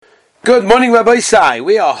Good morning, Rabbi Sai.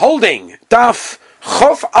 We are holding Daf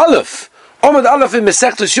Chof Aleph. Omid Aleph in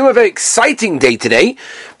Masechtas Yoma. A very exciting day today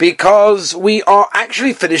because we are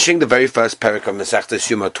actually finishing the very first parak of Masechtas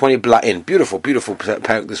Yoma. 20 bla'in. Beautiful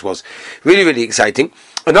parak this was. Really, really exciting.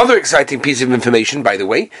 Another exciting piece of information, by the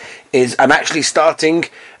way, is I'm actually starting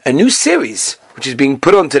a new series which is being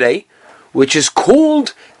put on today, which is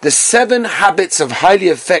called The 7 Habits of Highly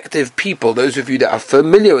Effective People. Those of you that are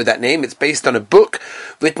familiar with that name, it's based on a book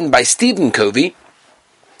written by Stephen Covey.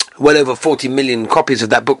 Well over 40 million copies of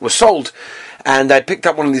that book were sold. And I picked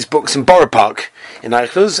up one of these books in Borough Park in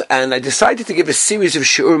Eichlers, and I decided to give a series of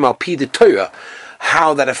Shiurim al Pi the Torah,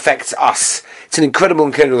 how that affects us. It's an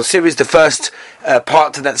incredible series. The first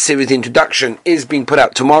part of that series, the introduction, is being put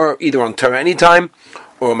out tomorrow, either on Torah Anytime,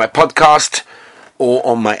 or on my podcast, or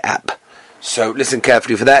on my app. So listen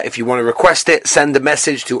carefully for that. If you want to request it, send a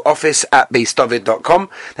message to office@beisdovid.com.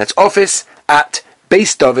 That's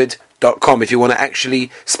office@beisdovid.com. If you want to actually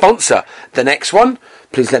sponsor the next one,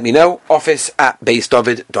 please let me know.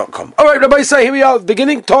 Office@beisdovid.com. Alright, Rabbi Say, here we are,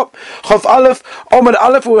 beginning, top, Chof Aleph, Omid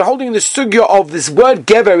Aleph. We're holding the sugya of this word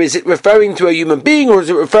gever. Is it referring to a human being or is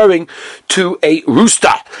it referring to a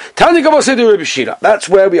rooster? That's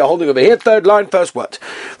where we are holding over here. Third line, first word.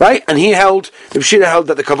 Right? And Rabbi Shira held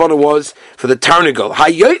that the kavanah was for the tarnagol.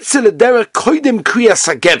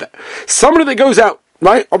 Somebody that goes out,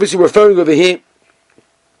 right? Obviously referring over here,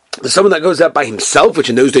 there's someone that goes out by himself, which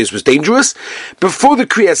in those days was dangerous. Before the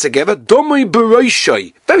Kriyas Ageva, Domoi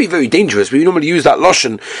Beroishai. Very, very dangerous. We normally use that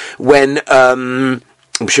Lashon when, I'm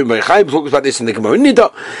sure Mary Chaim talks about this in the Gemara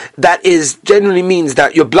Nida. That is, generally means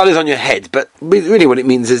that your blood is on your head. But really what it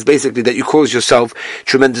means is basically that you cause yourself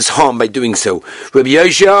tremendous harm by doing so.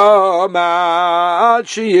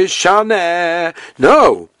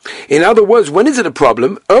 No. In other words, when is it a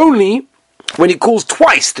problem? Only when he calls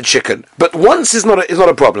twice the chicken, but once is not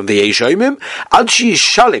a problem. The Yeshaimim, Adshi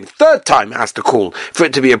Shalim, third time has to call for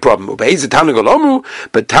it to be a problem. But Tarnagol Omru,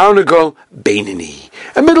 but Tarnagol Beinini,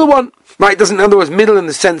 a middle one. Right? Doesn't, in other words, middle in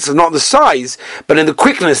the sense of not the size, but in the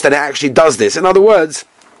quickness that it actually does this. In other words,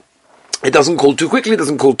 it doesn't call too quickly, it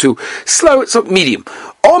doesn't call too slow. It's a medium.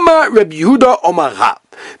 Omar Reb Yehuda Omar Ra,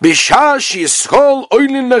 Bishar Shiyishol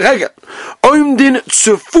Oilin Lereget, Oimdin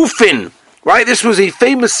Tsufufin. Right, this was a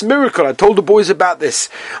famous miracle. I told the boys about this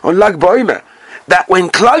on Lag BaOmer, that when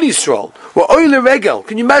Klal Yisrael were Oile Regel,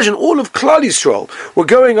 can you imagine all of Klal Yisrael were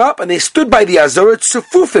going up and they stood by the Azorah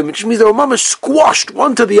Tzufufim, which means they were mama squashed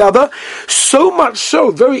one to the other, so much so,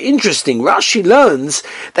 very interesting. Rashi learns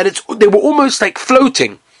that they were almost like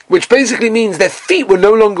floating, which basically means their feet were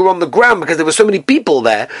no longer on the ground because there were so many people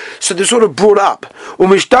there, so they're sort of brought up.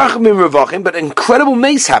 But incredible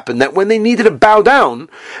nace happened that when they needed to bow down,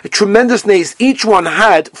 a tremendous nace, each one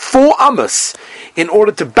had 4 amos in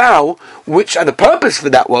order to bow, and the purpose for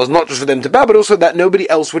that was not just for them to bow, but also that nobody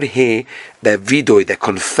else would hear their vidoy, their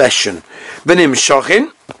confession. Venim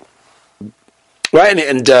shochin, right,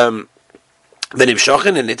 and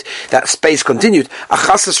that space continued.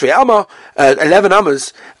 11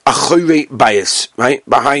 amas, achore bias, right,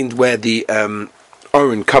 behind where the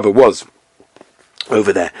orange cover was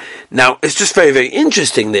over there. Now, it's just very, very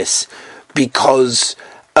interesting this, because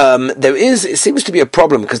it seems to be a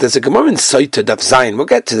problem, because there's a Gemara in Saita Daf Zayin, we'll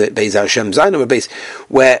get to the Beis Hashem Zayin over base,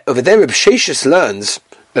 where over there Reb Sheshes learns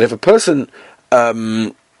that if a person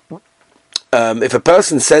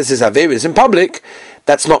says his Averis in public,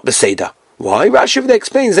 that's not Beseda. Why? Rashi over there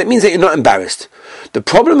explains that means that you're not embarrassed. The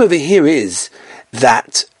problem over here is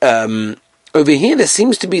that over here there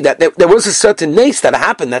seems to be that there was a certain nace that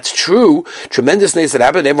happened. That's true, tremendous nace that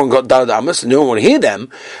happened. Everyone got Dalad Amos, and no one would hear them.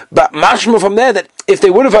 But mashma from there that if they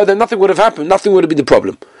would have heard them, nothing would have happened. Nothing would have been the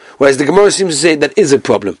problem. Whereas the Gemara seems to say that is a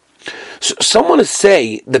problem. So someone to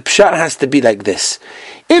say the pshat has to be like this: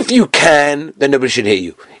 if you can, then nobody should hear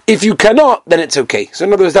you. If you cannot, then it's okay. So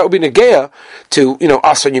in other words, that would be negeya to,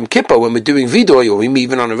 us on Yom Kippur when we're doing vidoy, or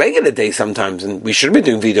even on a regular day sometimes, and we should be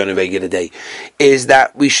doing vidoy on a regular day, is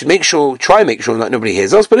that we should try and make sure that nobody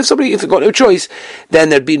hears us. But if they've got no choice, then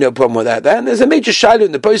there'd be no problem with that. And there's a major shiloh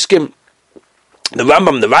in the poskim, the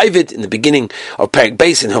Rambam, the Ravid, in the beginning of Perek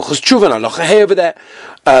Beis in Hilchos Tshuva, and Halacha Hey over there.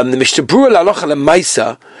 The Mishnah Berurah Halacha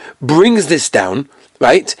Lemaisa brings this down,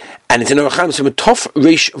 right? And it's in Orach Chaim, so Tov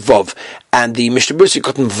Reish Vov, and the Mishnah Berurah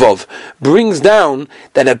Kotan Vov brings down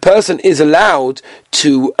that a person is allowed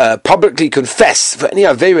to publicly confess for any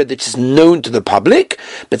Aveira that is known to the public,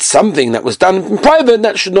 but something that was done in private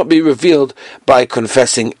that should not be revealed by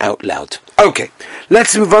confessing out loud. Okay,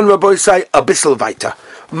 let's move on, Rabbi Say, a bissel weiter.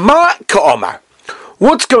 Ma ka'omar.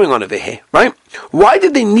 what's going on over here, right? Why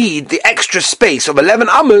did they need the extra space of 11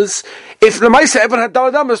 amas if the Lemaisa everyone had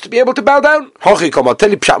Daled amas to be able to bow down? Hochikom, I'll tell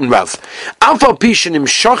you Pshat and Rav. Alpha Pishanim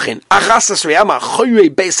Shochin, Achasas Reyama, Choyre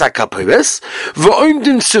Beisa Kapiris,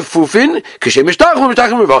 V'oimdin Sefufin, Kishem Mishtachim,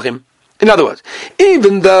 Mishtachim Revachim. In other words,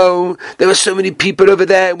 even though there were so many people over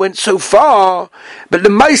there, it went so far, but the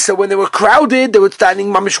Maisa, when they were crowded, they were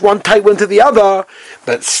standing mamish one tight one to the other,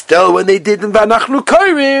 but still when they did in Vanachnu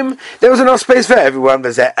Koirim, there was enough space for everyone.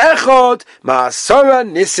 Echod, Ma'asora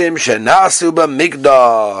Nisim Shenasu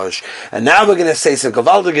B'Mikdash. And now we're going to say some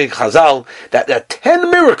Gavaldig Chazal, that there are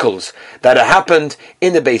 10 miracles that have happened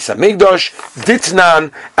in the Beis HaMikdash,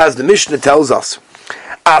 Ditnan, as the Mishnah tells us.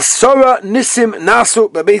 Asora Nisim Nasu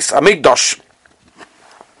Bebeis Hamikdash.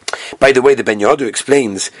 By the way, the Ben Yehoyada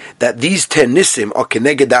explains that these 10 Nisim are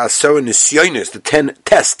Keneged Asora Nisyonis, the 10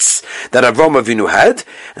 tests that Avraham Avinu had,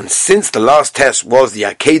 and since the last test was the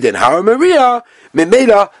Akedah and Har Maria,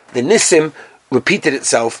 Memela, the Nisim repeated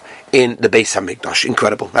itself in the Beis HaMikdash.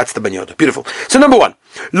 Incredible. That's the Ben Yehoyada. Beautiful. So number 1,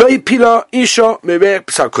 Loi Pila Isha Mereh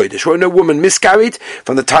B'Sar Kodesh, where no woman miscarried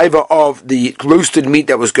from the taiva of the roasted meat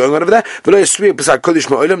that was going on over there. V'lo Yisriya B'Sar Kodesh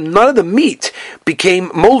Ma'olam, none of the meat became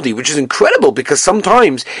moldy, which is incredible because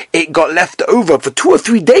sometimes it got left over for 2 or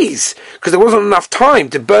 3 days because there wasn't enough time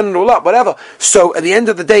to burn it all up, whatever. So at the end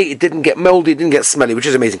of the day, it didn't get moldy, it didn't get smelly, which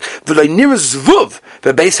is amazing. V'lo Nira Zvuv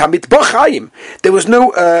V'Beis HaMitbachayim, there was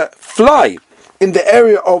no fly in the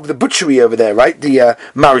area of the butchery over there, right? The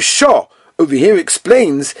Marisha over here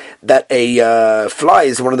explains that a fly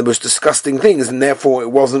is one of the most disgusting things, and therefore it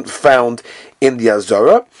wasn't found in the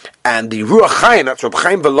Azora. And the Ruach Chaim, that's Reb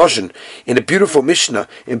Chaim Volozhin, in a beautiful Mishnah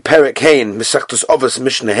in Perek Hein, Mesechtos Avos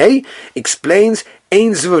Mishnah Hey, explains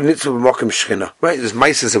Ein Zvuv Nitzvah B'Mokim Shechina. Right, there's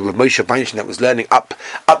Mises of Rav Moshe Feinstein that was learning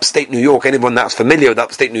upstate New York. Anyone that's familiar with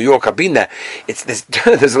upstate New York, I've been there.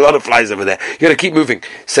 There's a lot of flies over there. You got to keep moving.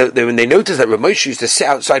 So when they noticed that Rav Moshe used to sit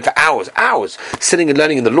outside for hours, sitting and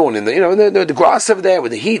learning in the lawn, in the grass over there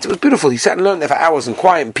with the heat, it was beautiful. He sat and learned there for hours in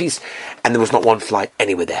quiet and peace, and there was not one fly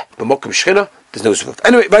anywhere there. B'Mokim Shechina, there's no Zvuv.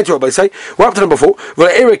 Anyway, right to what I say. What happened to number 4? Well,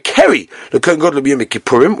 Eric Kerry, the Kohen Gadol B'Yom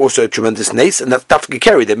Kippurim, also a tremendous nace, and that's Dafka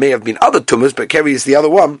Kerry. There may have been other tumas, but Kerry is the other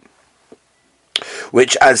one,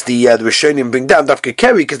 which, as the Rishonim bring down, Dafka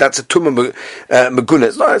Kerry, because that's a tumah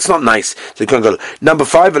meguna. It's not nice. So number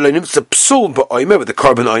 5, it's a psul ba'omer with the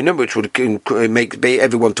carbon oiner, which would make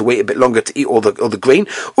everyone to wait a bit longer to eat all the grain.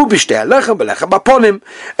 Ubishtei lechem belechem baponim.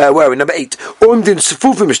 Where are we? Number 8. Umdin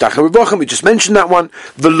sefufim mishtachim revachim. We just mentioned that one.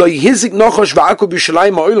 V'lo yizik nochosh v'aku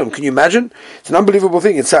b'Yerushalayim ha'olam. Can you imagine? It's an unbelievable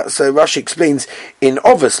thing. So Rashi explains in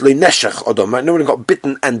Ovos lo neshech odom. Right? No one got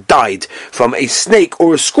bitten and died from a snake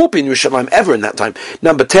or a scorpion in Yerushalayim ever in that time.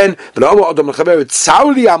 Number 10,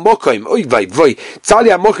 Tzali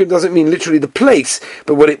Amokim doesn't mean literally the place,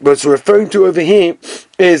 but what it's referring to over here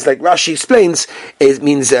is, like Rashi explains, it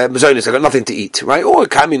means Mazonis, I got nothing to eat, right? Or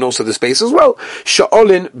it can mean also the space as well.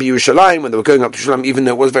 Sha'olin b'Yerushalayim, when they were going up to Yerushalayim, even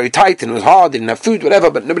though it was very tight and it was hard, they didn't have food,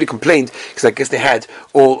 whatever, but nobody complained because I guess they had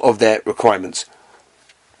all of their requirements.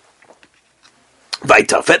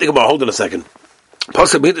 Weiter, hold on a second.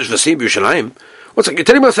 Possibly Yerushalayim. What's like? You're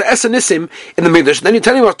telling us the Esanissim in the Mikdash, and then you're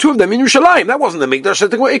telling us 2 of them in Yerushalayim. That wasn't the Mikdash. I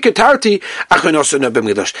think what Iketarti Achronos no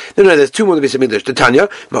Mikdash. No, there's 2 more in the Mikdash. The Tanya,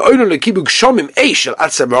 Ma'onon lekibuk shomim eish al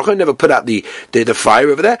atzam never put out the fire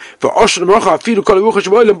over there. For Oshel Maracha afilu kol ruach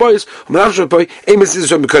shvoilim boys u'menachshel boy amos is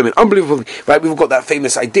so mekomen. Unbelievable, right? We've got that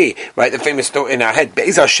famous idea, right? The famous thought in our head.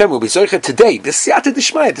 Be'ez Hashem will be zocher today, the Siyata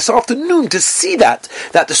Dishmaya, this afternoon, to see that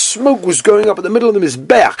the smoke was going up at the middle of the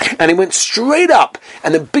Mizbeach, and it went straight up,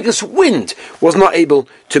 and the biggest wind was not able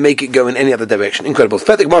to make it go in any other direction. Incredible.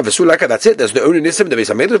 That's it. There's the only Nisim, the Beis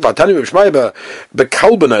HaMikdash, Vatani B'Shmaya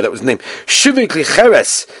B'Kalbana, that was the name. Shivik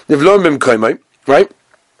Licheres, Nivlom Bim Koimai, right?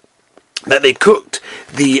 That they cooked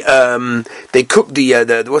the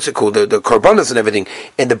what's it called, the korbanos and everything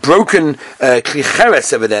in the broken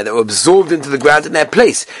klicheres over there that were absorbed into the ground in their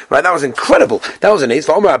place, right? That was incredible. That was an ace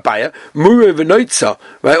for Omer Abaya Muru v'Noitza,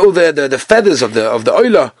 right? All the feathers of the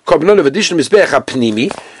oila korbanon of addition mizbeach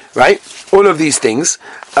hapnimi, right? All of these things,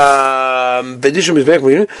 addition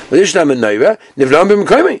mizbeach addition hamenayra nivlam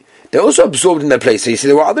b'mkoimi. They're also absorbed in their place. So you see,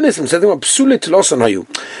 there were other nism. So they were psule telos on hayu.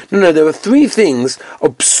 No, there were 3 things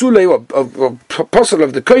of psule, or apostle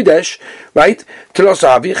of the kodesh, right? Telos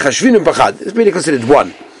avi chashvin and pachad. It's really considered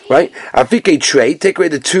one, right? Afike tray, take away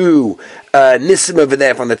the 2 Nisim over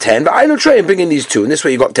there from the 10, but I don't tray and bring in these two, and this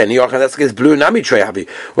way you got 10. That's against blue Nami tray, Happy.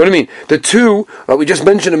 What do I mean? The two that we just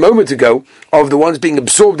mentioned a moment ago of the ones being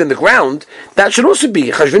absorbed in the ground, that should also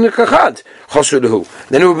be Chashvin Kachad, Chosruhu.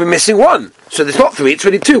 Then we will be missing one. So there's not 3, it's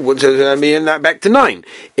really 2. So that'll be back to 9.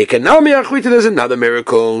 There's another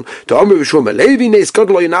miracle.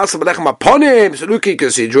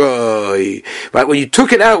 Right, when you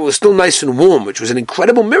took it out, it was still nice and warm, which was an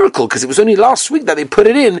incredible miracle, because it was only last week that they put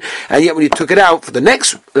it in, and yet when you took it out for the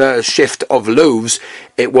next shift of loaves,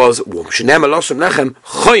 it was warm. That's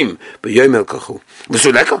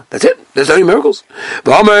it. There's only miracles.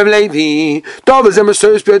 The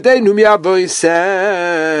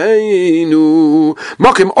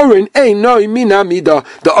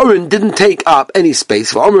Oren didn't take up any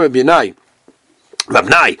space for Omer Rabbi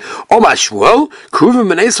Mabnai, Omar Shmuel,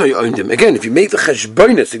 Kruvim and Esau owned him. Again, if you make the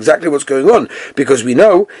cheshbonis, exactly what's going on, because we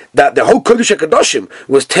know that the whole Kodesh HaKadoshim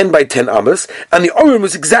was 10 by 10 amas, and the Oren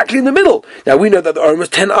was exactly in the middle. Now we know that the Oren was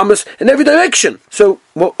 10 amas in every direction. So,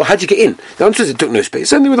 how'd you get in? The answer is it took no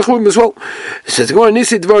space. Same thing with the Chuvim as well. It says,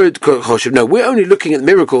 no, we're only looking at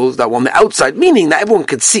miracles that were on the outside, meaning that everyone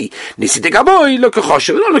could see. We're not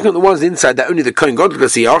looking at the ones inside that only the Kohen God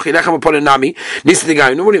could see. What do you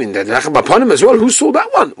mean? Upon him as well. Who saw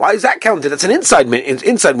that one? Why is that counted? That's an inside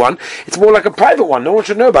one. It's more like a private one. No one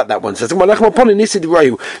should know about that one. So no, I'll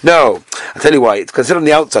tell you why. It's considered on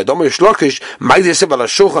the outside. Well,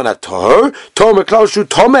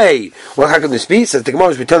 how can this be? Says the Gemara,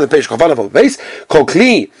 as we turn the page, base,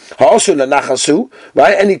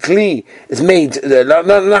 right? Any kli is made, the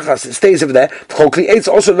nachas, it stays over there. It's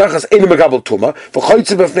also nachas in megabel tuma, for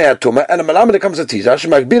choytze b'fnei tuma, and a malam that comes to tizash,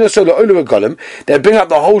 they bring up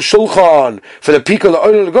the whole shulchan for the people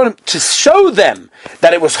to show them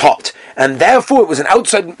that it was hot, and therefore it was an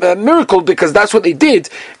outside miracle, because that's what they did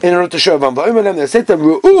in order to show them. They said to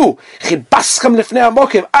them,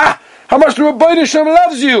 how much the Rabbeinu Shem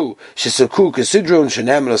loves you! It's still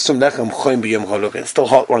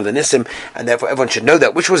hot, one of the Nisim, and therefore everyone should know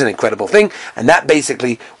that, which was an incredible thing, and that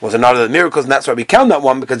basically was another of the miracles, and that's why we count that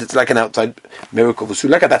one, because it's like an outside miracle.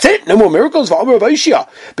 That's it! No more miracles. Not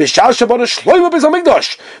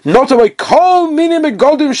away kol minim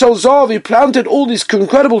begodim shel zav. He planted all these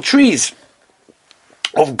incredible trees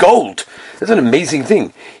of gold. That's an amazing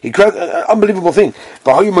thing. He created an unbelievable thing.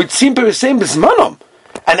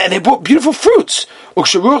 And they brought beautiful fruits. And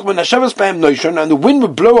the wind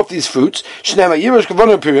would blow off these fruits. And all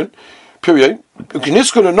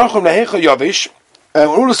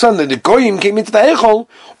of a sudden the goyim came into the Eichel,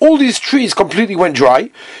 all these trees completely went dry.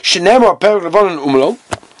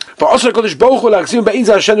 But also Kodesh Baruch Hu lachzim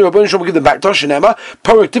be'inza Hashem Rabbeinu Shalom give them back to Shenema.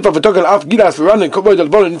 Parek tipa v'togel af gilas v'ran and kovod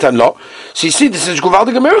al-bon nitan lo. So you see, this is a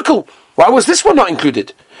gewaldige miracle. Why was this one not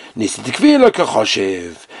included?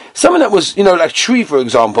 Something that was, like tree, for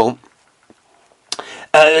example,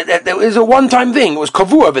 there was a one-time thing. It was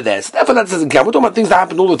kavu over there. So therefore that doesn't count. We're talking about things that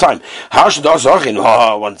happen all the time.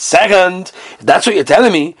 1 second. If that's what you're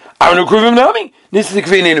telling me, Aaron Kruvim Nami.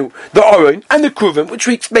 The Oren and the Kruvim, which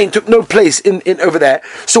we explained took no place in over there.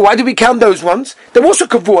 So why do we count those ones? They were also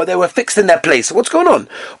kavua. They were fixed in their place. So what's going on?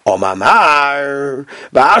 Omamar,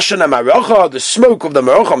 the smoke of the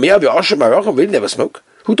marocha. Really never smoke.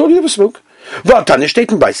 Who told you never smoke? V'atane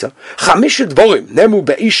steht in Beisa. Chamishet dvorim nemu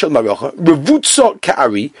be'ishal marocha revutza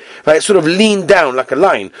ka'ari. Right, sort of leaned down like a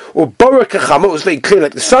line. Or bora kachama, it was very clear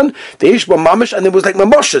like the sun. The ish ba mamish, and it was like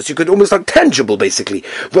mamoshes. You could almost like tangible, basically.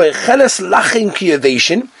 V'cheles lachin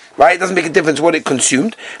kiyavation. Right, it doesn't make a difference what it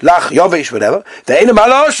consumed. Lach, yavesh, whatever. The ena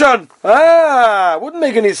maloshan. Wouldn't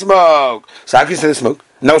make any smoke. So how can you say the smoke?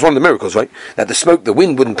 And that was one of the miracles, right? That the smoke, the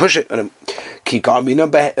wind wouldn't push it. No,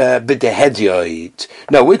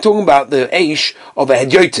 we're talking about the eish of a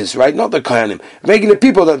hedyotis, right? Not the kohanim. Regular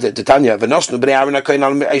people, the Tanya, v'nosnu b'nei Aaron ha'kohen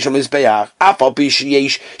al eish ha'mizbeach, afal pi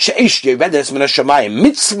sheyesh, she'eish yevedes min ha'shamayim,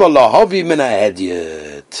 mitzvah lahavi min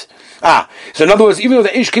ha'hedyot. So in other words, even though the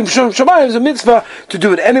eish came from Shamayim, it's a mitzvah to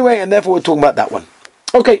do it anyway, and therefore we're talking about that one.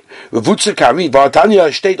 Okay. Revutzer kari,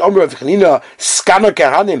 v'atanya, state omer of chenina, skana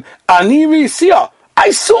kehanim, aniri siyah.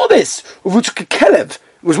 I saw this. It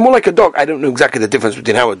was more like a dog. I don't know exactly the difference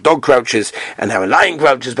between how a dog crouches and how a lion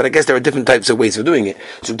crouches, but I guess there are different types of ways of doing it.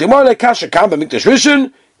 So it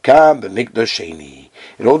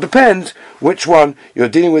all depends which one you're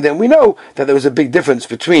dealing with. And we know that there was a big difference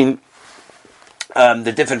between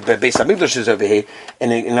the different Beis Hamikdashes over here.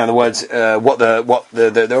 In other words, there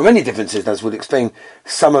are many differences, as we'll explain.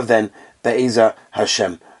 Some of them, Be'eza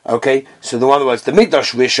Hashem. Okay, so in other words, the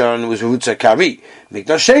Mikdash Rishon was Rutza Kari.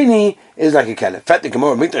 Mikdash Sheni is like a Kelef. Fet the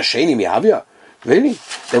Gemara, Mikdash Sheni mihavya. Really?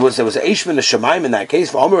 There was an Eishman a Shemaim in that case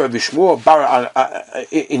for Omer of Yishmor Bar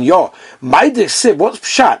in Yor. Maidich Sib, what's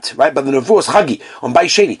Pshat, right? But the Navos Hagi on Bay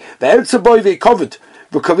Sheni. The Erzaboy they covered.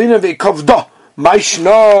 The Kavina they covered.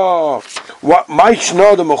 Maishna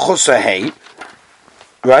the Mochosa Hay.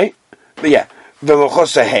 Right? But yeah. The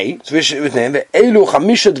Mochosa Hay. With name the Elu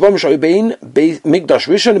Chamisha Dvam Shoibein Migdash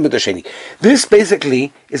Rishon and Migdash Sheni. This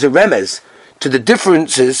basically is a remez to the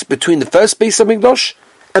differences between the first base of Migdash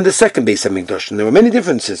and the second base of Mikdash. And there were many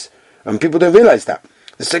differences, and people don't realize that.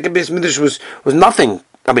 The second base of Mikdash was nothing.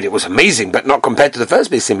 I mean, it was amazing, but not compared to the first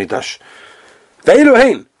base of Mikdash.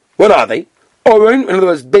 Ve'elohein, what are they? Oron, in other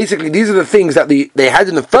words, basically these are the things that they had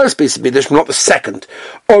in the first base of Mikdash, but not the second.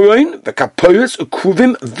 Oron, v'kapoyos,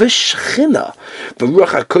 ukruvim, v'shchina,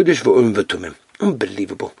 v'ruach HaKodesh, v'orim v'tumim.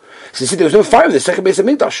 Unbelievable. So you see, there was no fire in the second base of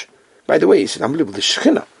Mikdash. By the way, he said, unbelievable, the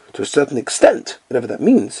shchina, to a certain extent, whatever that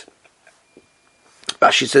means.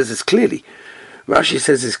 Rashi says this clearly.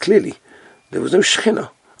 There was no Shechina.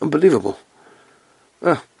 Unbelievable.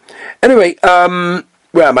 Anyway,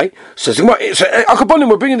 where am I? So Akabonim,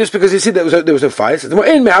 we're bringing this because you see there was no fire. So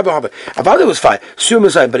I thought there was fire,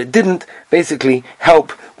 but it didn't basically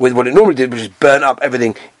help with what it normally did, which is burn up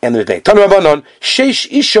everything in the day. Tanu Rabbanon, Sheish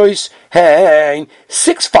Ishois,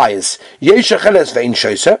 6 fires. Yesh Acheles ve'in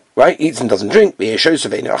Shoisa, right? Eats and doesn't drink. Yesh Shoisa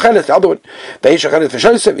ve'in Acheles, the other one. Yesh Acheles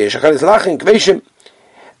ve'Shoisa, Yesh Acheles lachin kveshim.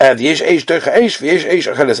 Yesh Eish Docha Eish, Yesh Eish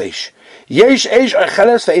Acheles Eish. Yesh Eish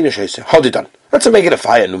Acheles ve'in Shoisa. Hold it on. That's a make it a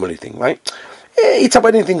fire normally thing, right? Eats up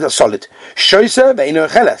anything that's solid. Shoisa ve'in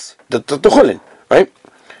Acheles. The chulin, right?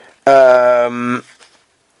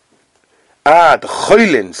 The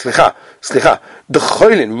choilin, slicha, the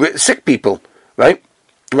choilin, sick people, right?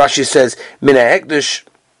 Rashi says, min ha'ekdush,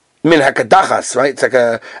 min hakadachas, right? It's like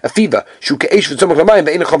a fever. Shu ke'esh v'tzomach l'mayim,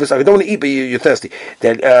 ve'ena chovis, you don't want to eat, but you're thirsty.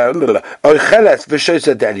 Oicheles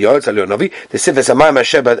v'shoysa de'eliyot, it's Eliyot Novi, the sifes ha'mayim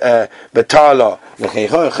asher b'tala,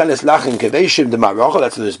 oicheles lachin keveshim, the ma'rocha,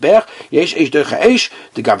 that's the Mizbech, yesh eish docha eish,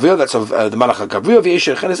 the Gabriel, that's of the Malach HaGabriel, v'yesh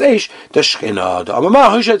oicheles eish, the Shechina, the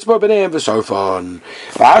Amamah, husha etzbor b'neihem v'sorfon.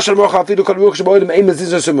 V'ashal mocha afidu kol ruch sheboidim eim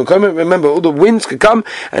ezizos u'mekomim, remember, all the winds could come,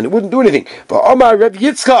 and it wouldn't do anything. V'omar Reb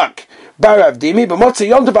Yitzchak, Barav Dimi, but Motzi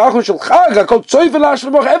Yonta Ba'achon Shel Chag, called Tzoyvelash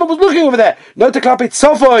L'moch, everyone was looking over there. No to clap it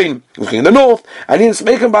Tzofoin, looking in the north, and in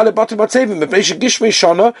Smekan Ba'ale Batu Batzevim, Mepnei Gishmei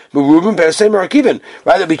Shana, Merubim Peresei Merakivin.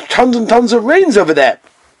 Right, there'll be tons and tons of rains over there.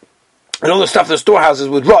 And all the stuff in the storehouses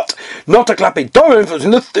would rot. Not a klape dorim,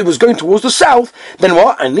 if it was going towards the south, then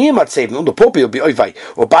what? And near Matzevim, all the poor people would be oivai.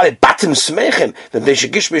 Or Ba'ale Batim Smechem, then they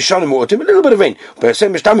should Gishmei Shana Mo'otim, a little bit of rain. But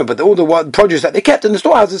all the produce that they kept in the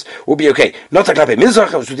storehouses will be okay. Not a klape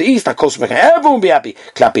Mizrach, to the east, Kol Smechem, everyone will be happy.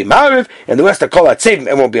 Klape Mariv, and the west, Kol Atzevim,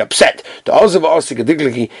 everyone will be upset. The Ozav Osik,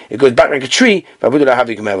 it goes back like a tree,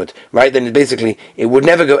 right? Then basically, it would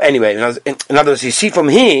never go anywhere. In other words, you see from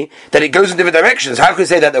here that it goes in different directions. How can you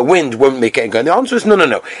say that the wind won't make it go? And the answer is no.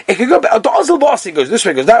 It could go back. The Ozel Bossy goes this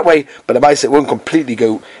way, goes that way, but the bicycle won't completely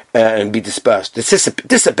go and be dispersed,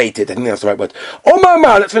 dissipated. I think that's the right word.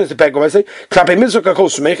 Let's finish the peg. I say, Klape Mizrach Kol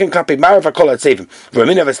Shmeichen, Klape Marav Kol Atzevim.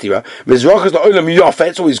 V'Ramina Vestira. Mizrach is the Olam Yofa.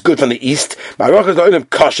 It's always good from the east. Marach is the Olam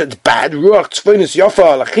Kosher. It's bad. Ruach Tzvoinus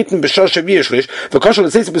Yofa Lachitin B'Shoshev Yishlish. V'Kosher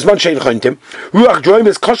L'Tzeitz B'Zman Shein Chointim. Ruach Droim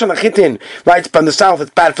is Kosher Lachitin. Right, from the south,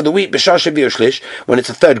 it's bad for the wheat. B'Shoshev Yishlish when it's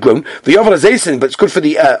a third grown. V'Yofa L'Zeisin, but it's good for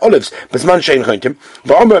the olives. B'Zman Shein Chointim.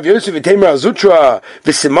 V'Omer of Yosef V'Temer Azutra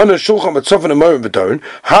V'Simona Shulchan V'Tzofan Amorim V'Dorin.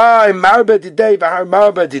 Hi, Marba Didei V'Har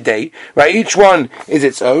Marba Didei. Right, each one is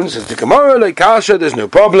its own. Says the Gemara like Kasha, there's no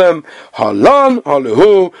problem. Halan,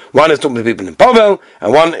 Haluhu. One is talking to people in Pavel,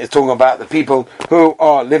 and one is talking about the people who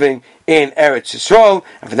are living in Eretz Yisrael,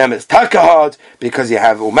 and for them it's Takahad, because you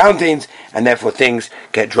have all mountains, and therefore things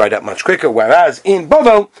get dried up much quicker, whereas in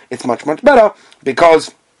Bavel, it's much, much better,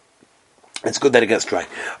 because it's good that it gets dry.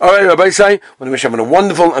 Alright, Rabbi Say, I want to wish everyone a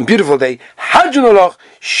wonderful and beautiful day. Hajjunolach,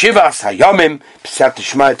 Shivas Hayamim, Pesach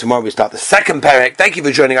Tishmai. Tomorrow we start the second parak. Thank you for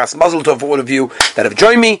joining us. Mazel tov for all of you that have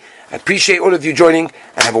joined me. I appreciate all of you joining,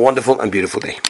 and have a wonderful and beautiful day.